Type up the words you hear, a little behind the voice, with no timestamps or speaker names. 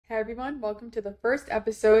Hi everyone, welcome to the first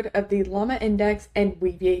episode of the LlamaIndex and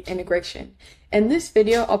Weaviate integration. In this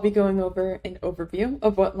video, I'll be going over an overview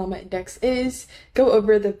of what LlamaIndex is, go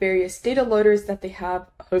over the various data loaders that they have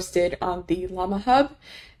hosted on the Llama Hub,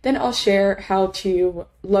 then I'll share how to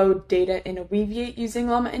load data in a Weaviate using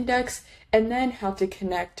LlamaIndex, and then how to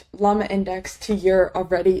connect LlamaIndex to your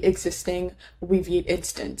already existing Weaviate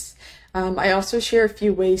instance. I also share a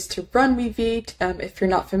few ways to run Weaviate if you're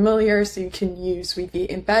not familiar, so you can use Weaviate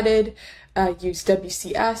embedded, use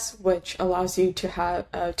WCS, which allows you to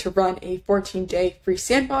have to run a 14-day free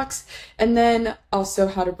sandbox, and then also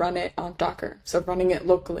how to run it on Docker, so running it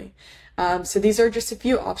locally. So these are just a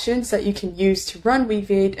few options that you can use to run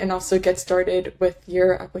Weaviate and also get started with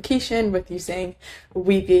your application with using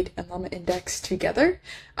Weaviate and LlamaIndex together.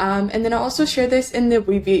 And then I'll also share this in the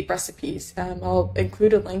Weaviate recipes. I'll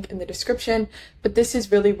include a link in the description, but this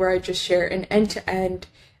is really where I just share an end-to-end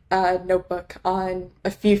notebook on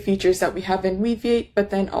a few features that we have in Weaviate,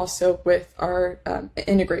 but then also with our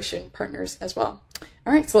integration partners as well.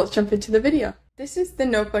 All right, so let's jump into the video. This is the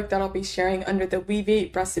notebook that I'll be sharing under the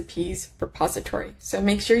Weaviate recipes repository. So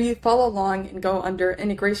make sure you follow along and go under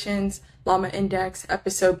integrations, LlamaIndex,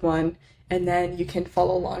 episode 1, and then you can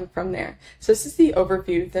follow along from there. So this is the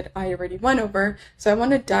overview that I already went over. So I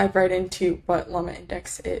want to dive right into what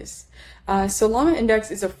LlamaIndex is. So LlamaIndex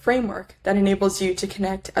is a framework that enables you to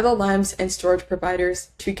connect LLMs and storage providers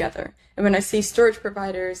together. And when I say storage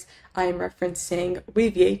providers, I'm referencing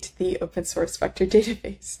Weaviate, the open source vector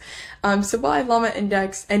database. So why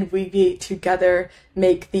LlamaIndex and Weaviate together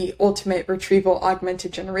make the ultimate retrieval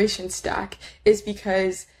augmented generation stack is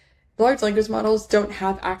because large language models don't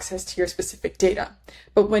have access to your specific data.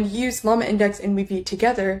 But when you use LlamaIndex and Weaviate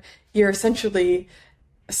together, you're essentially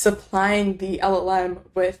supplying the LLM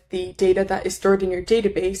with the data that is stored in your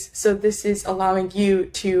database. So this is allowing you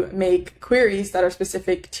to make queries that are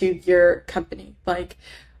specific to your company. Like,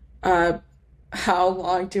 how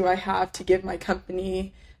long do I have to give my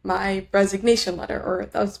company my resignation letter? Or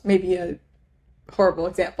that was maybe a horrible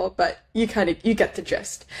example, but you get the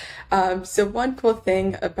gist. So one cool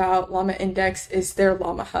thing about LlamaIndex is their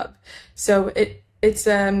Llama Hub. So it's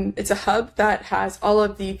a hub that has all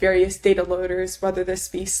of the various data loaders, whether this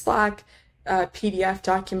be Slack, PDF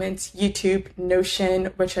documents, YouTube, Notion,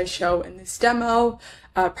 which I show in this demo,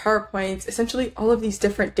 PowerPoints. Essentially, all of these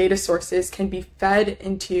different data sources can be fed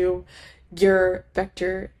into your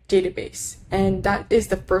vector database. And that is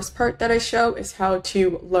the first part that I show, is how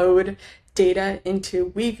to load data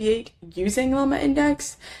into Weaviate using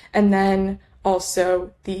LlamaIndex, and then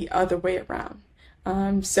also the other way around.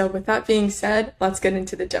 So with that being said, let's get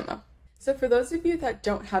into the demo. So for those of you that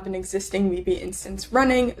don't have an existing Weaviate instance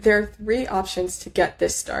running, there are 3 options to get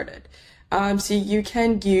this started. So you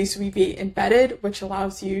can use Weaviate embedded, which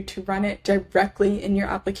allows you to run it directly in your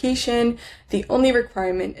application. The only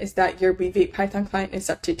requirement is that your Weaviate Python client is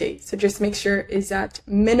up to date. So just make sure it's at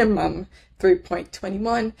minimum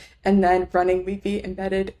 3.21, and then running Weaviate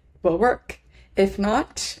embedded will work. If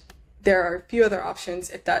not, there are a few other options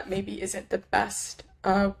if that maybe isn't the best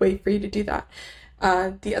way for you to do that.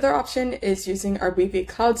 The other option is using our Weaviate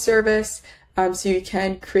cloud service. So you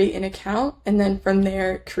can create an account and then from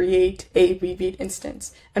there create a Weaviate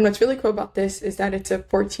instance. And what's really cool about this is that it's a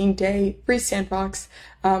 14-day free sandbox,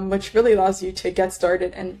 which really allows you to get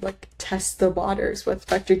started and like test the waters with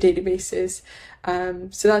vector databases.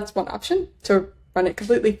 So that's one option, to run it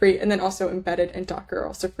completely free, and then also embedded and Docker are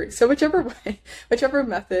also free. So whichever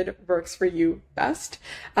method works for you best.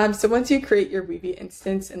 So once you create your Weaviate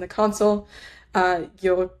instance in the console,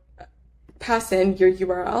 you'll pass in your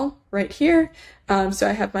URL right here. So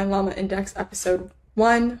I have my LlamaIndex episode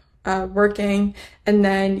 1 working, and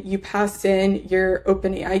then you pass in your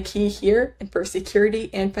OpenAI key here, and for security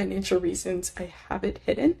and financial reasons, I have it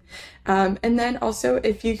hidden. And then also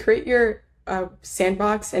if you create your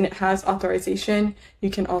sandbox and it has authorization, you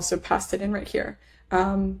can also pass it in right here.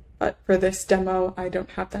 But for this demo, I don't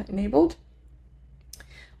have that enabled.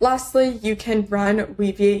 Lastly, you can run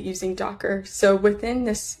Weaviate using Docker. So within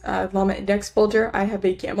this LlamaIndex folder, I have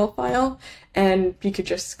a YAML file, and you could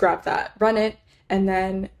just grab that, run it, and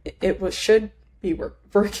then it should be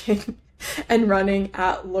working and running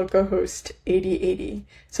at localhost 8080.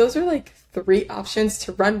 So those are like 3 options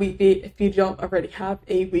to run Weaviate if you don't already have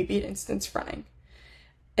a Weaviate instance running.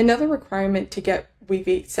 Another requirement to get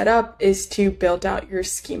Weaviate set up is to build out your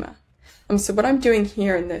schema. So what I'm doing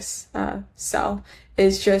here in this cell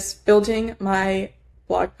is just building my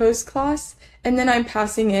blog post class, and then I'm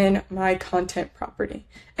passing in my content property.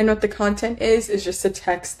 And what the content is just the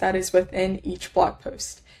text that is within each blog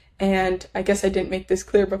post. And I guess I didn't make this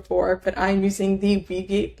clear before, but I'm using the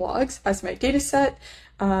Weaviate blogs as my data set.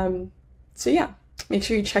 So yeah, make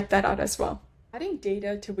sure you check that out as well. Adding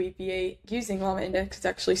data to Weaviate using LlamaIndex is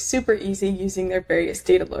actually super easy using their various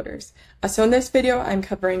data loaders. So in this video, I'm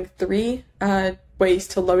covering 3 ways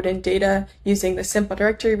to load in data using the simple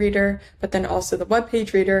directory reader, but then also the web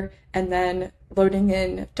page reader, and then loading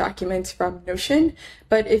in documents from Notion.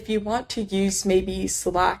 But if you want to use maybe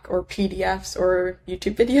Slack or PDFs or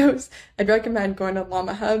YouTube videos, I'd recommend going to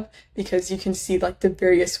Llama Hub because you can see like the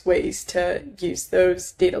various ways to use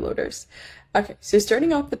those data loaders. Okay, so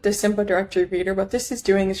starting off with the simple directory reader, what this is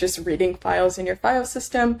doing is just reading files in your file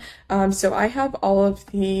system. So I have all of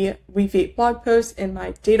the Weaviate blog posts in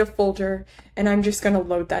my data folder, and I'm just going to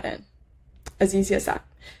load that in. As easy as that.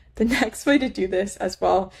 The next way to do this as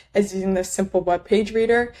well is using the simple web page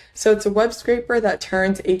reader. So it's a web scraper that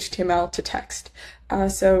turns HTML to text.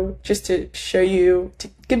 So just to show you, to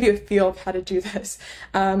give you a feel of how to do this,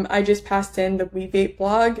 I just passed in the Weaviate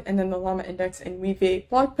blog and then the LlamaIndex and Weaviate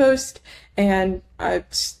blog post, and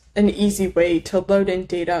it's an easy way to load in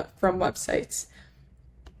data from websites.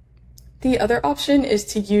 The other option is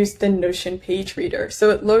to use the Notion page reader.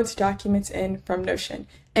 So it loads documents in from Notion.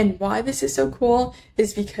 And why this is so cool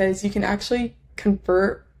is because you can actually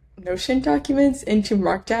convert Notion documents into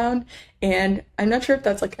Markdown, and I'm not sure if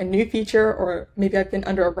that's like a new feature or maybe I've been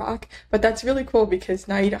under a rock, but that's really cool because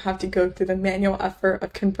now you don't have to go through the manual effort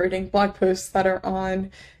of converting blog posts that are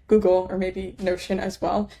on Google or maybe Notion as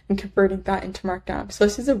well and converting that into Markdown. So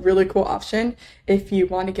this is a really cool option if you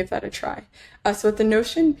want to give that a try. So what the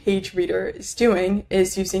Notion page reader is doing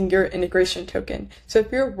is using your integration token. So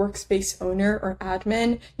if you're a workspace owner or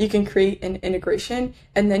admin, you can create an integration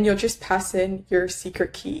and then you'll just pass in your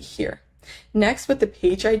secret key here. Next, what the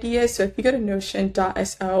page ID is, so if you go to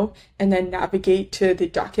notion.so and then navigate to the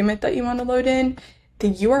document that you want to load in, the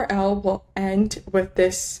URL will end with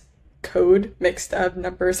this code mixed of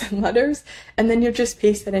numbers and letters, and then you'll just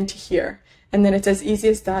paste that into here. And then it's as easy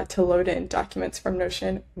as that to load in documents from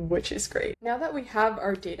Notion, which is great. Now that we have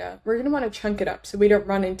our data, we're going to want to chunk it up so we don't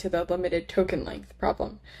run into the limited token length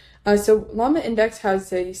problem. So LlamaIndex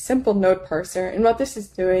has a simple node parser, and what this is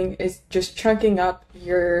doing is just chunking up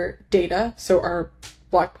your data, so our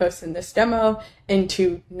blog posts in this demo,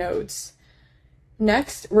 into nodes.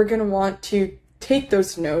 Next, we're going to want to take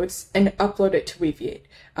those nodes and upload it to Weaviate.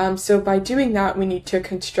 So by doing that, we need to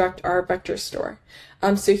construct our vector store.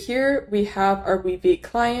 So here we have our Weaviate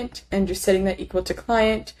client and just setting that equal to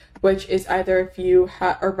client, which is either if you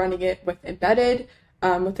are running it with embedded,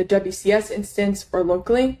 with a WCS instance or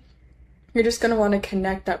locally. You're just going to want to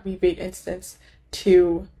connect that Weaviate instance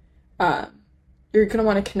to,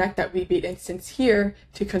 here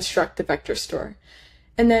to construct the vector store.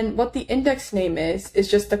 And then what the index name is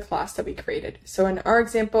just the class that we created. So in our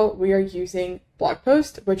example, we are using blog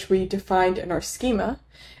post, which we defined in our schema.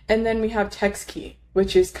 And then we have text key,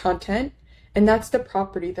 which is content. And that's the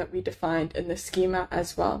property that we defined in the schema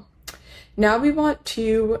as well. Now we want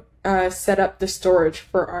to set up the storage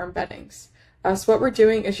for our embeddings. So what we're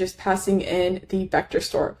doing is just passing in the vector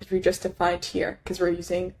store, which we just defined here because we're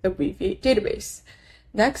using the Weaviate database.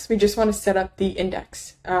 Next, we just want to set up the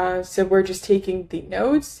index. So we're just taking the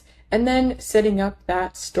nodes and then setting up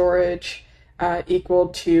that storage equal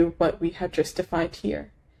to what we have just defined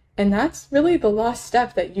here. And that's really the last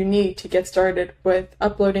step that you need to get started with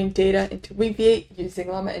uploading data into Weaviate using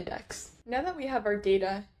LlamaIndex. Now that we have our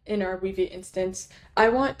data in our Weaviate instance, I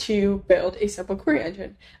want to build a simple query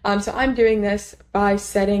engine. So I'm doing this by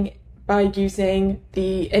using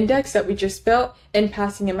the index that we just built and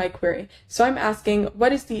passing in my query. So I'm asking,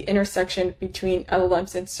 what is the intersection between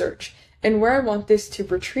LLMs and search? And where I want this to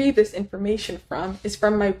retrieve this information from is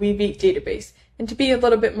from my Weaviate database. And to be a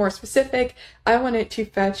little bit more specific, I want it to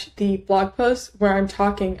fetch the blog post where I'm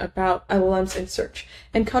talking about LLMs and search.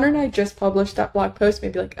 And Connor and I just published that blog post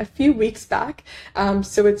maybe like a few weeks back.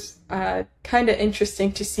 So it's kind of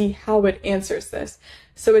interesting to see how it answers this.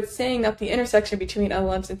 So it's saying that the intersection between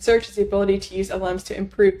LLMs and search is the ability to use LLMs to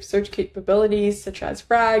improve search capabilities such as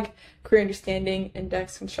RAG, query understanding,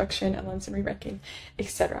 index construction, LLMs and re-ranking,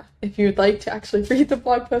 etc. If you would like to actually read the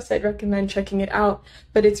blog post, I'd recommend checking it out.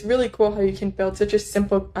 But it's really cool how you can build such a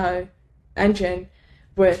simple engine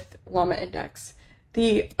with LlamaIndex.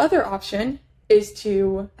 The other option is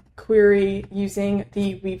to query using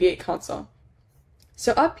the Weaviate console.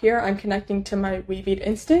 So up here, I'm connecting to my Weaviate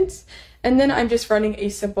instance, and then I'm just running a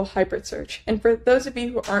simple hybrid search. And for those of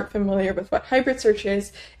you who aren't familiar with what hybrid search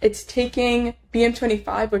is, it's taking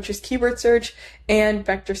BM25, which is keyword search, and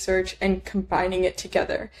vector search, and combining it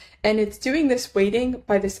together. And it's doing this weighting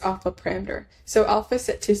by this alpha parameter. So alpha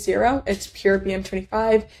set to 0, it's pure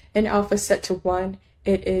BM25, and alpha set to 1,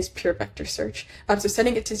 it is pure vector search. So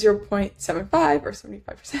setting it to 0.75 or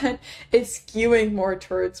 75% is skewing more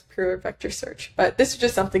towards pure vector search. But this is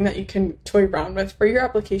just something that you can toy around with for your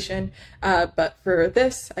application. But for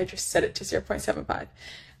this, I just set it to 0.75.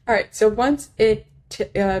 All right, so once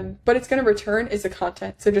what it's going to return is the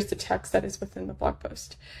content, so just the text that is within the blog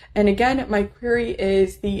post. And again, my query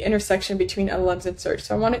is the intersection between LLMs and search.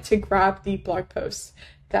 So I want it to grab the blog post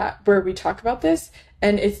where we talk about this,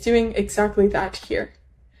 and it's doing exactly that here.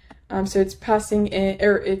 So it's passing in,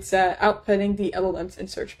 or it's outputting the LLMs and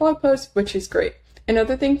search blog post, which is great.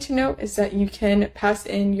 Another thing to note is that you can pass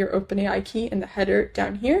in your OpenAI key in the header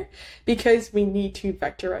down here because we need to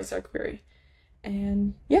vectorize our query.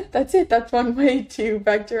 And yeah, that's it. That's one way to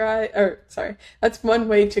that's one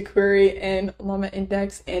way to query in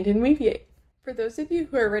LlamaIndex and in Weaviate. For those of you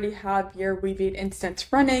who already have your Weaviate instance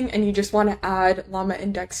running and you just want to add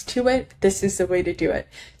LlamaIndex to it, this is the way to do it.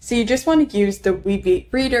 So you just want to use the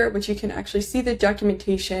Weaviate reader, which you can actually see the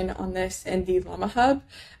documentation on this in the Llama Hub,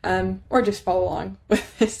 or just follow along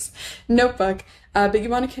with this notebook. But you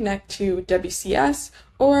want to connect to WCS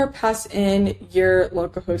or pass in your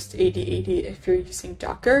localhost 8080 if you're using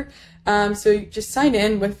Docker. So you just sign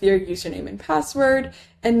in with your username and password,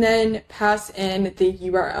 and then pass in the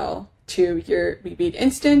URL to your Weaviate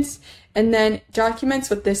instance. And then documents,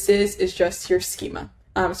 what this is just your schema.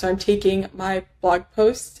 So I'm taking my blog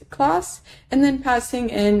post class and then passing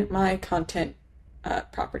in my content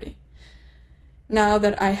property. Now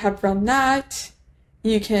that I have run that,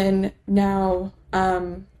 you can now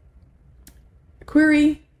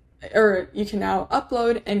query, or you can now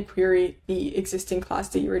upload and query the existing class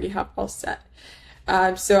that you already have all set.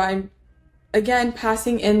 So I'm again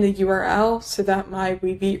passing in the URL so that my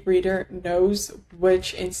Weaviate reader knows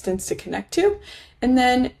which instance to connect to, and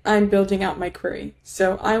then I'm building out my query.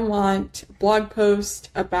 So I want blog post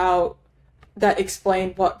about that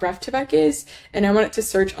explain what ref2vec is, and I want it to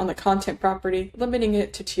search on the content property, limiting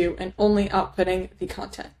it to 2 and only outputting the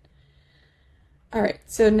content. All right,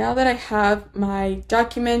 so now that I have my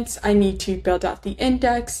documents, I need to build out the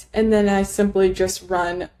index, and then I simply just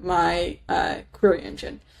run my query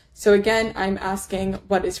engine. So again, I'm asking,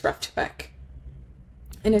 what is ref2vec?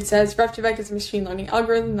 And it says ref2vec is a machine learning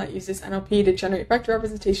algorithm that uses NLP to generate vector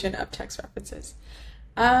representation of text references.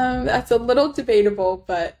 That's a little debatable,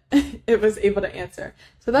 but it was able to answer.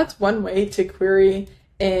 So that's one way to query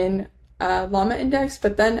in LlamaIndex,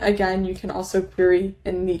 but then again, you can also query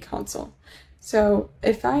in the console. So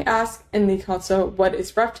if I ask in the console, what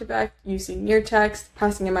is ref2vec, using near text,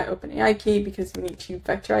 passing in my OpenAI key because we need to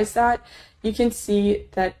vectorize that, you can see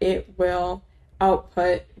that it will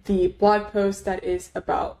output the blog post that is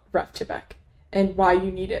about ref2vec and why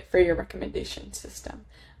you need it for your recommendation system.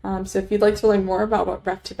 So if you'd like to learn more about what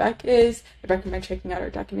ref2vec is, I'd recommend checking out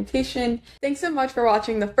our documentation. Thanks so much for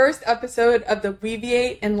watching the first episode of the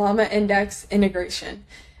Weaviate and LlamaIndex integration.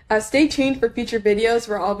 Stay tuned for future videos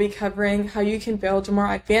where I'll be covering how you can build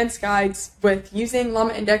more advanced guides with using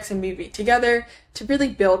LlamaIndex and Weaviate together to really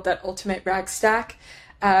build that ultimate RAG stack.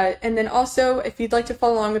 And then also, if you'd like to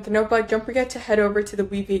follow along with the notebook, don't forget to head over to the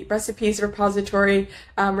Weaviate recipes repository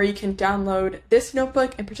where you can download this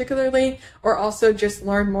notebook in particularly, or also just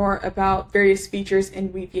learn more about various features in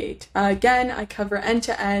Weaviate. Again, I cover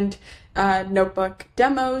end-to-end notebook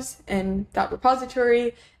demos in that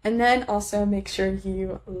repository. And then also make sure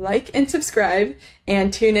you like and subscribe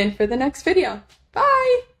and tune in for the next video.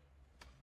 Bye!